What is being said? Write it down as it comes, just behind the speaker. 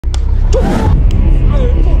Hey,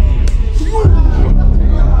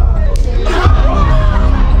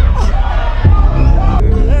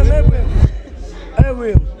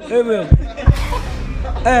 Will.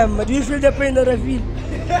 Do you feel the pain that I feel?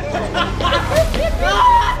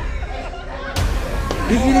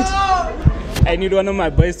 Do you feel it? I need one of my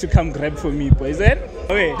boys to come grab for me, boys.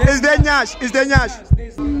 Okay. Is there Nyash? Is there Nyash?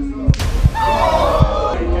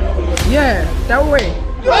 Yeah, that way.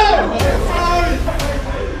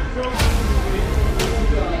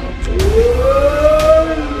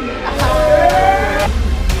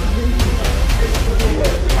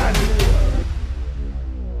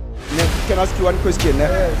 Can I ask you one question?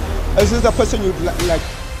 Is this the person you'd like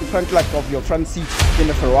in front of your front seat in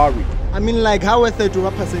a Ferrari? I mean, like, how worth it to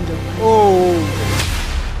a passenger? Oh.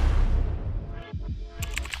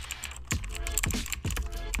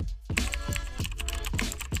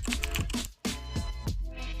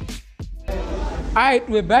 Alright,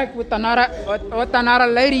 we're back with another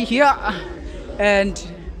lady here, and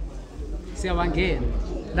see again.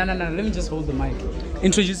 No, let me just hold the mic.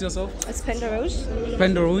 Introduce yourself. It's Penda Rose.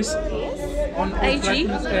 Penda Rose. Yes. On IG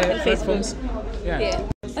and Facebook. Yeah.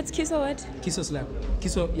 What's Kiss or what? Kiss or slap.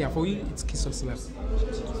 Kiss or, yeah, for you it's kiss or slap.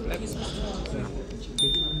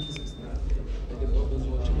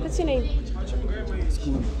 What's your name?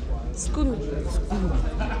 Scooby. Scooby.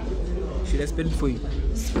 Should I spell it for you?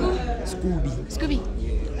 Scooby. Scooby.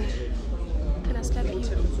 Can I slap you?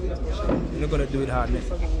 You're not gonna do it hard, man.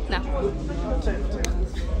 No.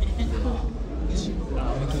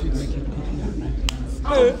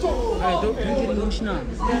 Don't get emotional.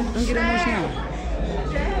 Don't get emotional.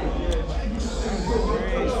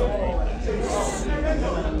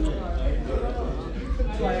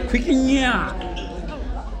 Quickly, yeah.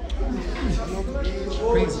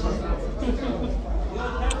 Crazy.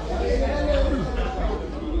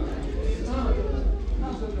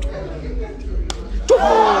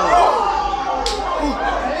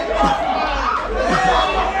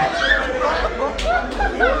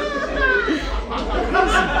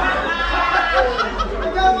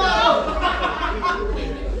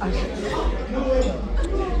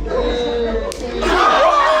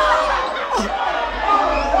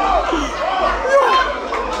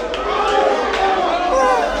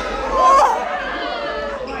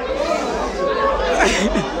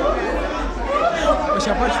 What's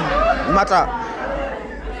your passion? Mata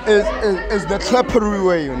is the clappery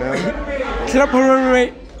way, you know. Clappery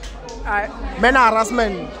way. Men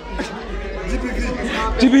harassment.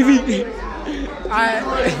 GBV.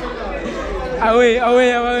 Away.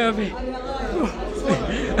 Away,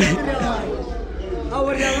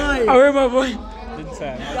 my boy.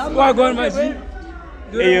 What going, my G?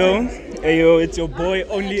 Ayo, it's your boy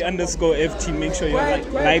only_FT. Make sure you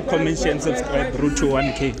like, comment, share, and subscribe. Route to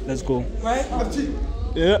 1K. Let's go.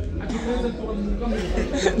 Yeah.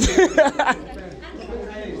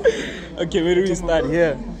 Okay, where do we start?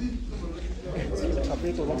 Here.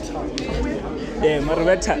 Yeah,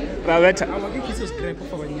 Rabeta.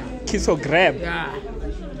 Kiss or grab? Yeah.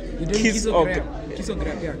 Kiss or grab? Kiss or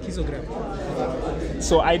grab, yeah. Kiss or grab.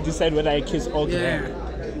 So I decide whether I kiss or grab?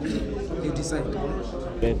 Yeah. You decide.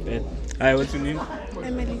 Bet. Hi, what's your name?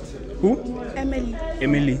 Emily. Who?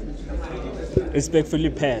 Emily. Respectfully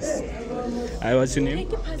pass. Hi, what's your name?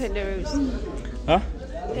 Penda Rose. Huh?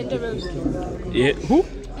 Penda Rose. Yeah. Who?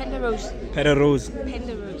 Penda Rose. Penda Rose.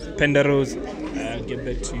 Penda Rose. Penda Rose. I'll get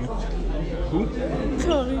back to you. Who?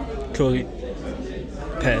 Chloe.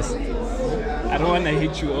 Pass. I don't want to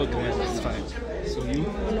hit you or grab. It's fine. So you?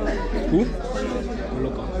 Who?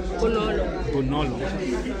 Bonolo.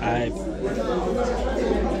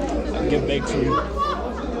 I'll get back to you.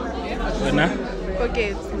 Anna?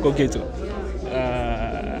 Okay. Okay. Okay.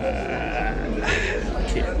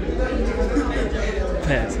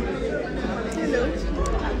 Pass. Hello.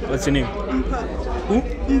 What's your name? Mpa. Who?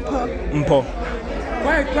 Mpo.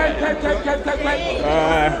 Quiet.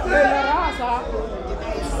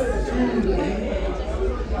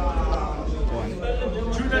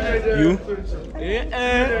 You?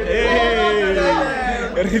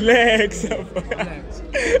 Relax.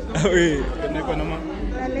 Wait.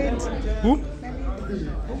 Who?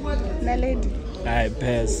 Naledi. I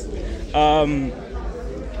pass.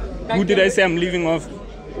 Who did I say I'm leaving off?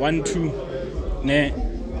 1, 2. Nah.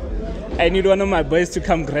 I need one of my boys to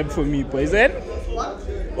come grab for me, boys.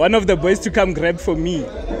 One of the boys to come grab for me.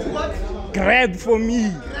 Grab for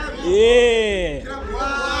me. Yeah.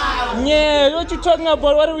 Yeah, what you talking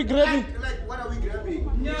about? What are we grabbing? What are we grabbing?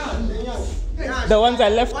 The ones I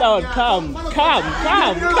left out. Come.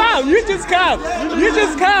 You just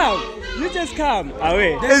come.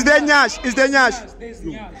 Away. Is there Nyash? There's Nyash.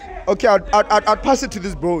 Okay, I'll pass it to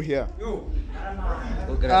this bro here. No.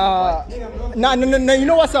 You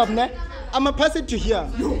know what's up, ne? I'ma pass it to here.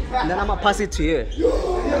 And then I'ma pass it to you.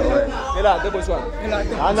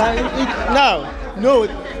 No.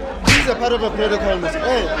 This is a part of a protocol.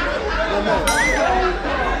 Hey,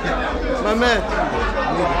 my man.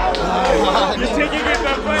 You're taking it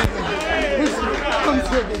back. I'm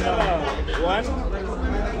taking it. One.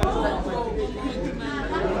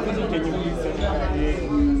 Can you please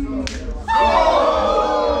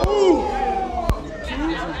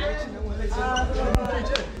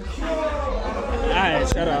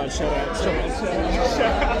shut up.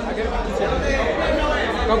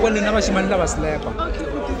 Kakwane na bashimane la baslepa.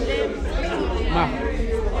 Ma.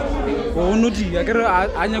 O nodi, akere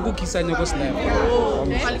anya go kisanya go slepa.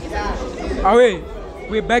 Away.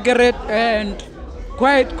 We're back at it and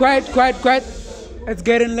quiet. It's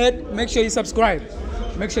getting late. Make sure you subscribe.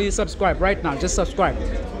 Right now. Just subscribe.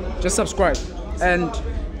 And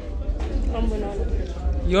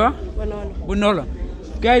you're Bunola.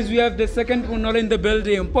 Guys, we have the second Bunola in the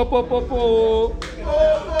building. Po.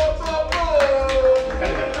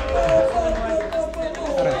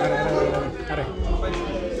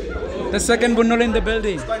 The second Bunola in the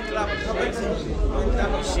building.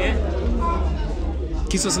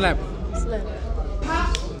 Kiss or slap? Slap.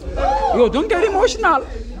 Yo, don't get emotional.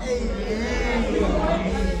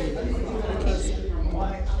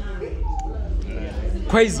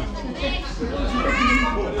 Crazy.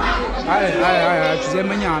 Ai, choose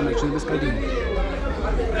manhã, choose pescadinho.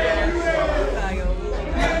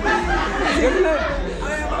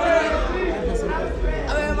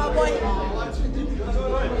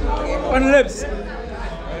 On the lips.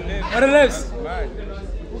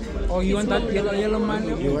 Oh, you want that yellow man?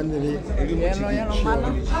 You want the Yellow man?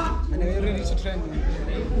 And are you ready to trend?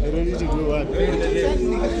 ready to do what?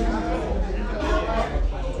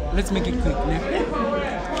 Let's make it quick, ne?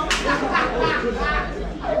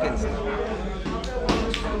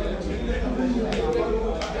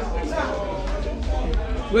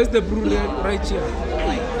 Where's the brew right here?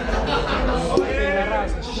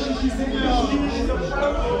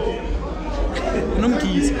 No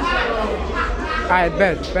keys. I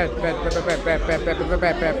bet. Back,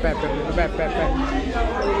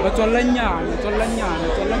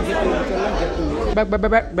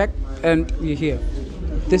 and we're here.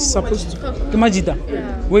 This is supposed to. Kamajita.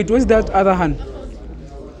 Wait, where's that other hand?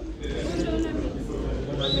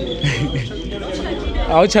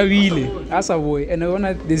 That's a boy. And I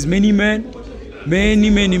wanna. There's many men. Many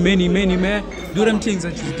men. Do them things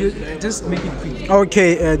that you do. Just make it quick.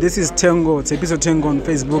 Okay, this is Tango. It's episode Tango on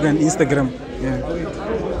Facebook and Instagram. Yeah.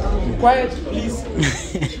 Quiet, please.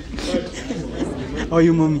 How are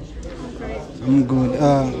you, mommy? I'm good.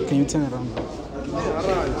 Can you turn around?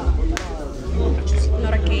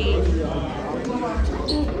 Not okay.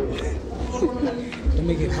 Don't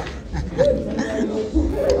make it hot.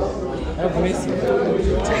 Have mercy.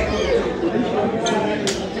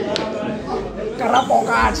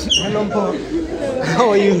 Hello, Paul. How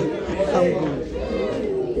are you? I'm good.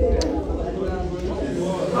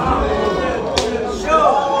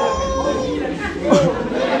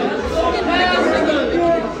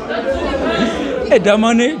 Hey,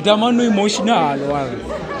 damano emotional.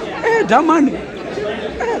 Damano.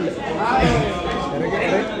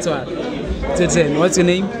 What's your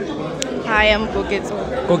name? Hi, I'm Koketo.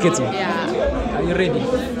 Koketo. Yeah. Are you ready?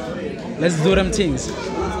 Let's do them things.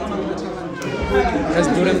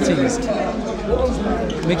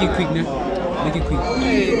 Make it quick, now. Make it quick.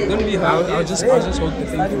 Don't be hard. I'll just hold the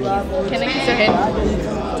thing for you. Can I kiss your head?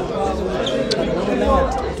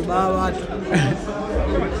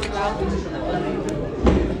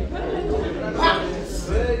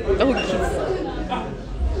 Oh, kiss.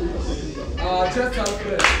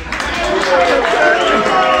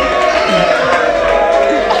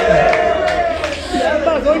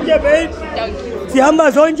 Sihamba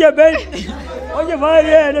zonke babe. Onke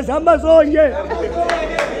vayena sihamba zonke.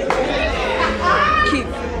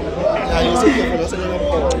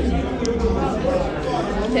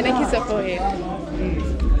 Can I kiss her forehead?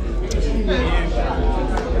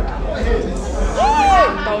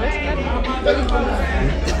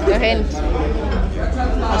 Your hand.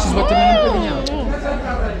 She's what the man.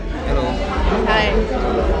 Hello. Hi.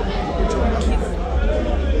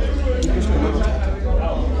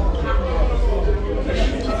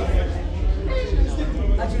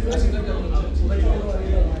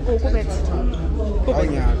 Oh, go back.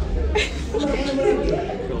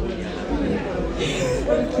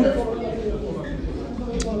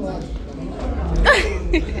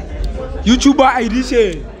 YouTuber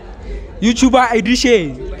ID.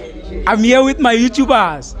 I'm here with my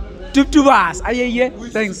YouTubers. Tubas. Yeah.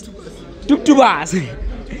 Thanks. Tubas.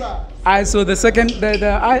 Alright, so the second, the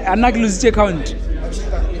Anaglu's account.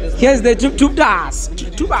 Here's the Tubas.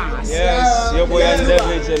 Yes, your boy and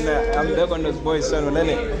David, and I'm back on those boys, son. Let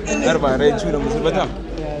me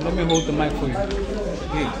hold the mic for you.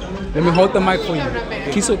 Let me hold the mic for you.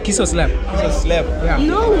 Kiso slap. slap. Yeah.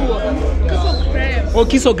 No. Kiso grab. Oh,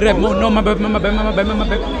 Kiso grab. No, my bad.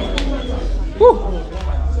 Woo.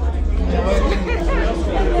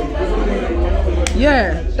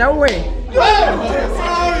 Yeah, that way.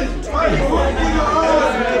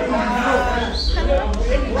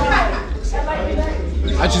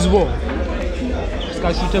 I just walk. This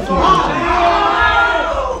guy shoot up from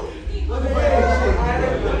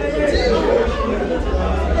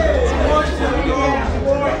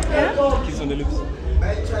Kiss on the lips.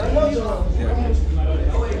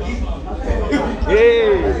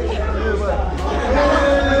 Hey!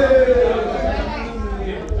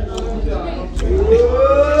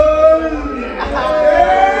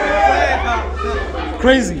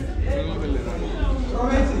 Crazy.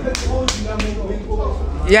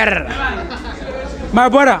 Yeah. My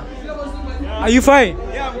brother, are you fine?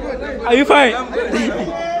 Yeah, I'm good. Are you fine?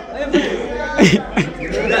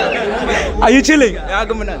 Are you chilling? Yeah,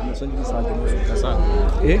 come on. Eh?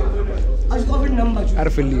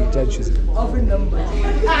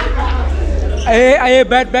 Hey,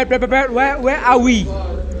 bad. Where are we?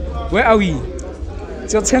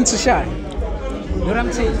 It's your turn to shine. You know what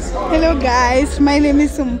I'm saying? Hello guys, my name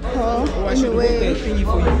is Umpo. Anyway,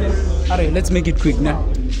 Alright, let's make it quick now.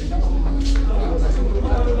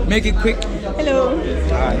 Make it quick. hello.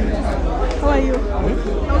 Hi. How are you?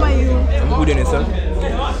 How are you? I'm good in yourself.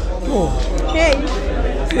 Oh, Hey,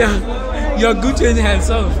 yeah. You're good to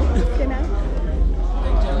yourself. can I?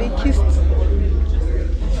 They kissed.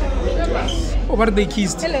 Oh, what are they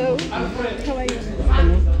kissed? Hello. How are you?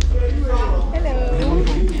 Hello.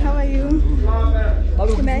 How are you?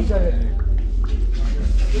 Can I?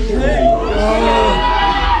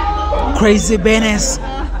 Crazy Benes.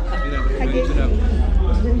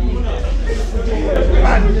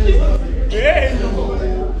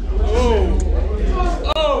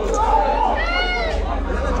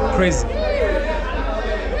 Crazy.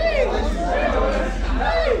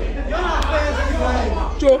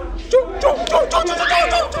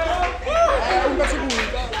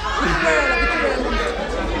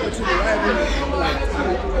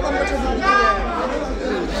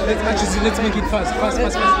 Let's make it fast. Let's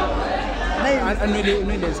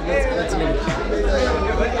make it.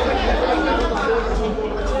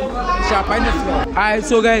 Sharp on the floor. Alright,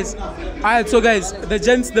 so guys, the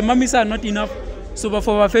gents, the mummies are not enough. So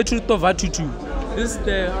for our fair truth of tutu. This is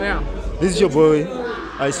the This is your boy,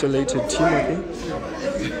 Isolated Timothy.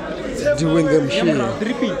 Doing them shit.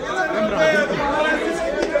 Repeat.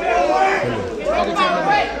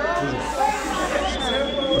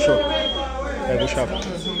 Sure. Go sharp.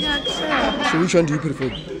 So which one do you prefer?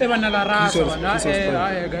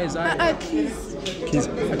 Guys, Kiss.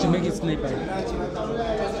 to make it sniper.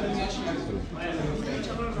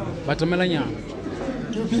 But Melania.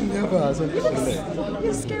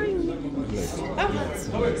 You're scaring me.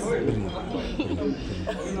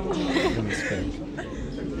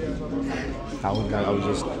 I'll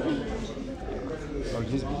just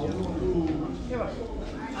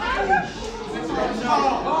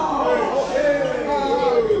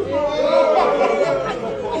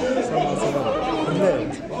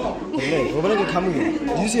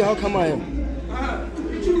Do you see how calm I am?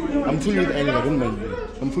 I'm full with anger, don't mind me.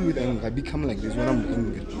 I'm full with anger. I become like this when I'm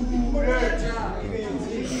angry.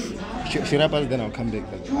 Should I pass, then I'll come back.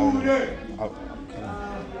 I'll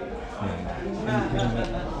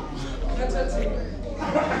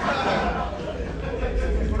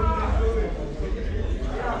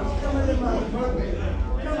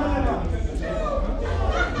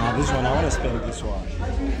Now this one, I want to spend this one.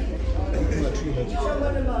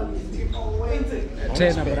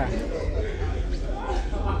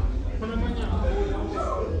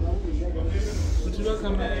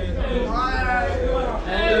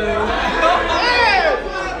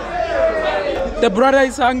 The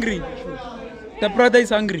brother is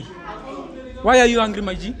hungry. Why are you hungry,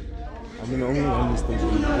 my G? I mean, only one mistake.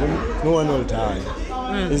 No one will die.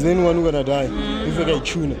 Is there anyone who gonna die? If you get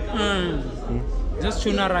tuna. Just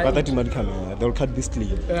tuna right. But that might come. They'll cut this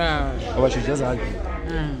clean. Yeah. Or I should just hug you.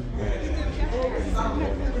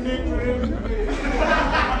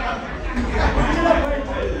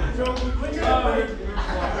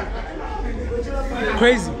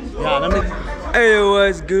 Crazy. Yeah, let me. Hey,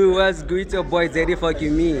 what's good? It's your boy Zeddy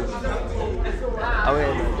fucking me.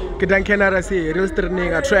 Kidan Kenara say real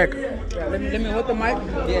streaming a track. Let me hold the mic.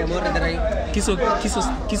 Yeah, more than right. Kiss or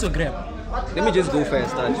grab. Let me just go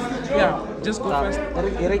first. Yeah, just go first.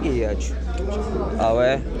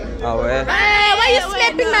 Awe. Hey, why you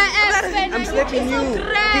slapping my ass? I'm slapping you.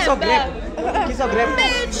 Kiss or grab. Kiss or grab.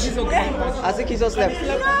 I say kiss or slap.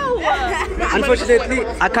 No. Unfortunately,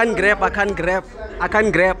 I can't grab. I'm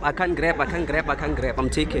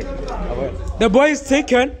taken. The boy is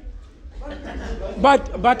taken.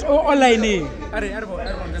 But all I need.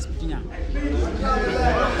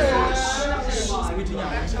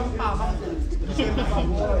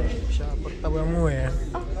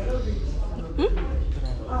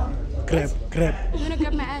 Grab. You wanna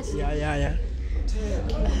grab my ass? Yeah.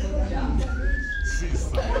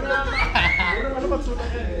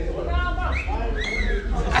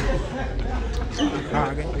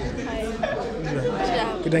 Okay.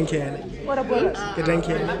 Good thank you. What about? Good thank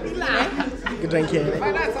you. Good thank you.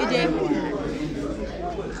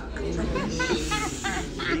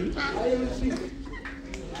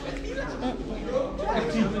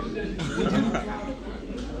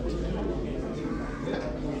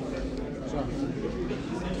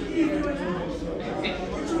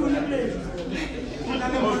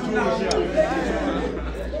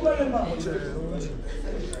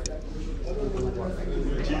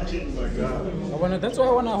 That's why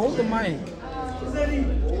I wanna hold the mic.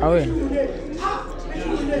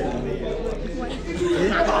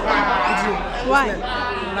 Why?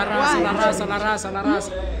 La raza.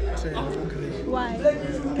 Why?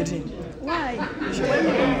 Why?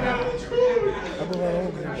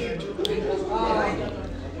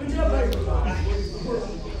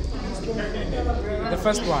 The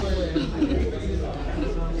first one.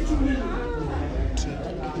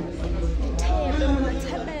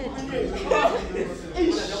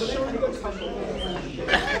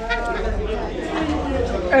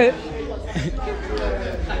 Hey.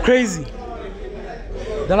 Crazy.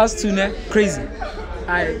 The last two, crazy.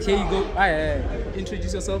 Alright, here you go.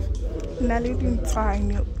 Introduce yourself. Nalidin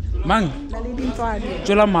fine. Mang. Nalidin fine.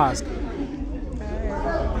 Jola mask.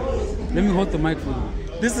 Let me hold the mic for you.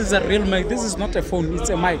 This is a real mic. This is not a phone. It's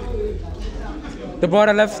a mic. The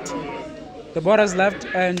border left. The border's left,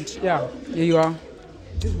 and yeah, here you are.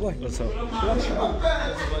 This boy. What's up?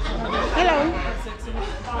 Hello.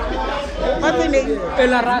 What's your name? Hey,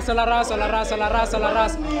 la raza.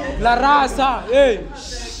 Hey.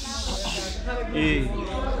 Hey,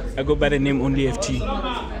 I go by the name only FT.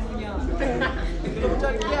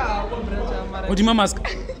 What do you mask?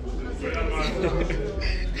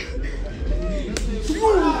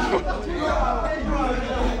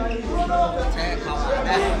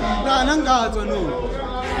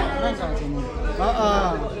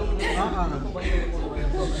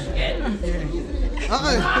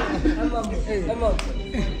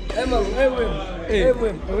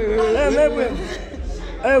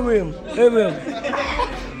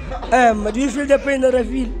 Do you feel the pain that I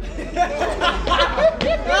feel?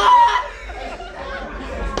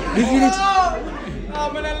 Do you feel it?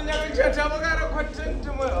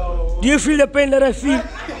 Do you feel the pain that I feel?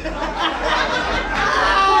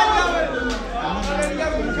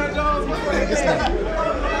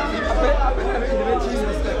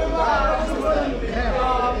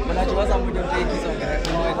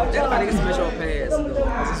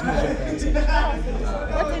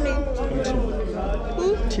 What's your name?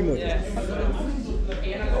 Who? Timothy.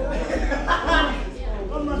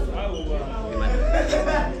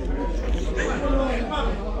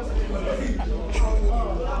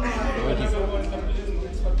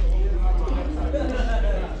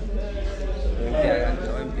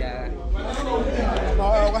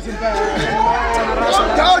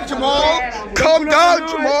 Calm down,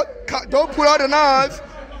 Jamal. Don't pull out the knife.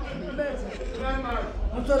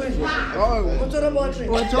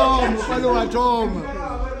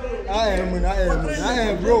 I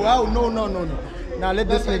am, bro. Oh, no. Now let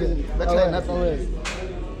this nigga.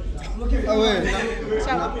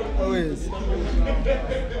 Always.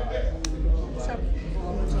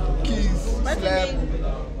 Keys, slap.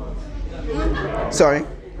 Sorry.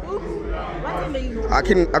 What's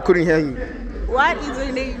your name? I couldn't hear you. What is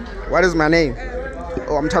your name? What is my name?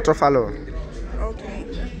 Oh, I'm Tata Fallow. Okay.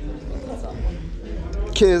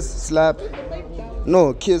 Kiss, slap.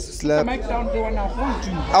 No, kiss, slap. Mic down, they wanna hold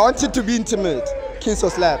you. I want it to be intimate. Kiss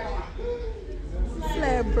or slap.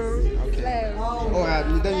 Slap, bro. Slap.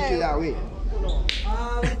 Oh, then you kill that way.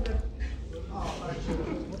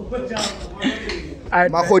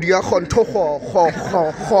 Mahodia Hontoho.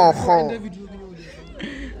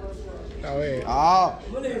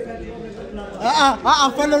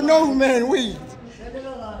 Fellow, no, man, wait.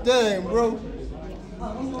 Damn, bro.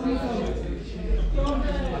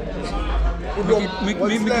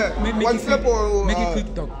 One slap or make it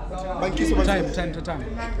quick, dog. Time.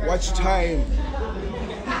 Watch time.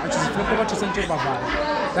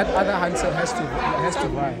 That other handset has to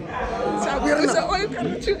buy.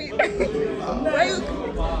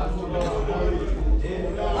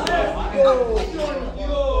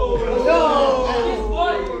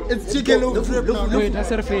 It's chicken loaf drip now. Wait, that's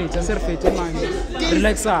her fate, man.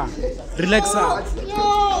 Relax. Are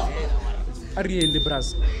you in the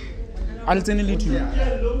brass? I'll send it to you.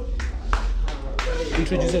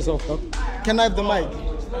 Introduce yourself, dog. Can I have the mic?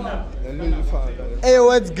 Hey,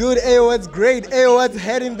 what's good? Hey, what's great? Hey, what's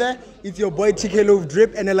heading there? It's your boy TK Love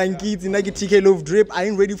Drip and Elan Kids in TK Love Drip. I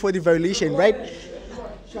ain't ready for the violation, right?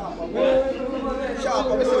 Sharp, boy.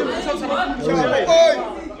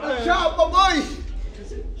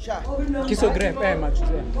 Kiso grab, match.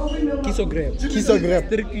 Kiso grab.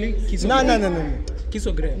 Strictly kiso. No.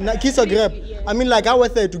 Kiso grab. No, kiso grab. I mean, like I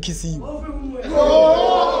was there to kiss you.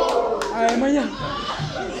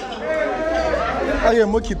 I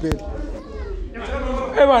am okay, babe.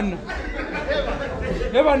 Evan.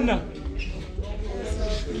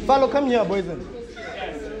 Follow, come here, boys.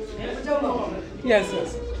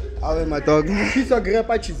 Yes. How am my dog? Kiss or grab,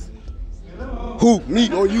 patches. Who? Me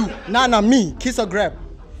or you? Nah, me. Kiss or grab.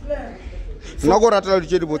 Now go rattle the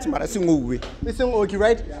jelly boats, but I sing away. Listen, okay,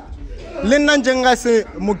 right? Lennan Jenga say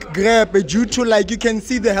grab due to, like, you can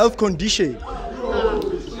see the health condition.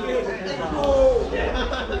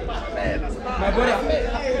 My brother,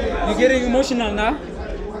 you're getting emotional now.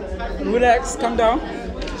 Relax, calm down.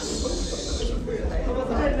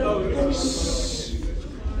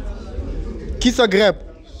 Kiss or grab.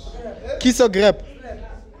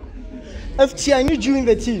 FT, I need you in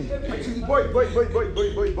the team. Boy.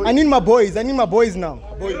 I need my boys now.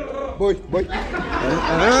 Boy. Wait,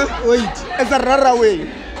 it's a rara way.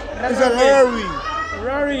 It's a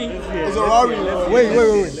Rari. It's a Rari. Wait.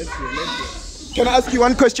 Can I ask you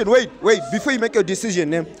one question? Wait. Before you make your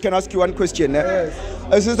decision, can I ask you one question?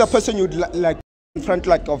 Is this the person you'd like in front,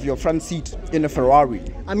 like, of your front seat in a Ferrari?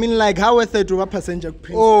 I mean, like, how was it to a passenger?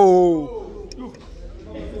 Oh.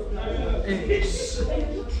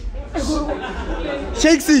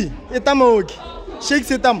 Shakesy, etam.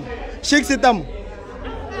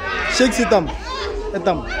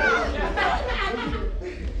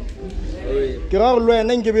 Ke ra lo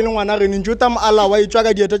ena nke bele ngwana re ntse tam ala wa itswa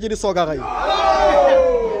ka dieta tse di soka gae.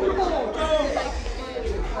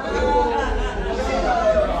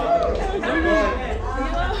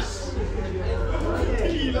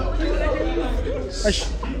 Ash.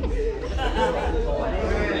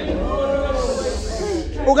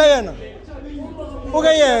 Ugayena.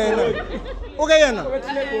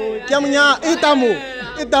 Kiamunya itamo.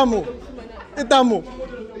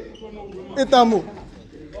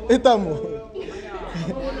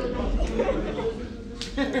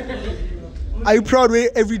 Are you proud way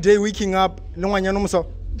every day waking up? No one knows so.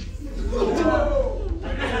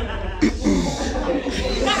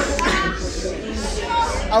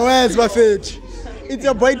 Awes Buffett. It's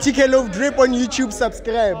your boy TK Love Drip on YouTube.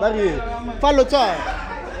 Subscribe. Follow toi.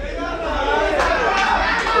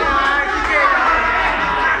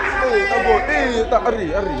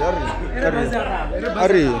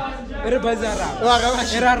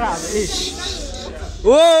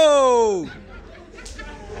 Whoa!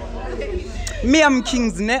 Me, I'm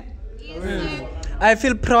Kings, ne? I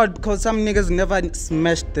feel proud because some niggas never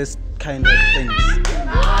smashed this kind of things.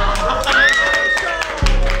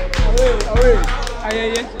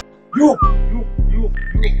 You.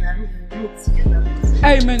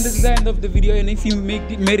 Hey man, this is the end of the video, and if you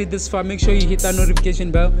made it this far, make sure you hit that notification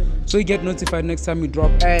bell so you get notified next time we drop.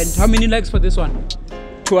 And how many likes for this one?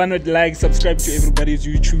 200 likes. Subscribe to everybody's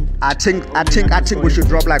YouTube. I think we should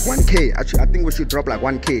drop like 1K. Actually, I think we should drop like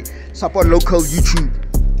 1K. Support local YouTube.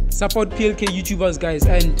 Support PLK YouTubers, guys.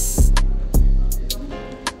 And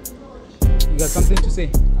you got something to say?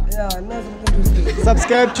 Yeah, nothing to say.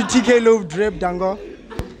 Subscribe to TK Love Drip, Dango.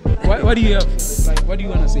 What do you have? Like, what do you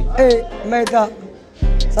want to say? Hey, Meta,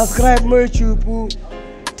 subscribe my YouTube.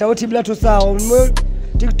 Tawatibla to sound,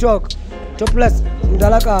 TikTok, Topless,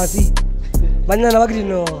 Mdalakasi. Banana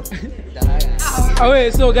Wagino.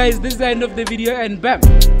 Okay, so guys, this is the end of the video, and bam.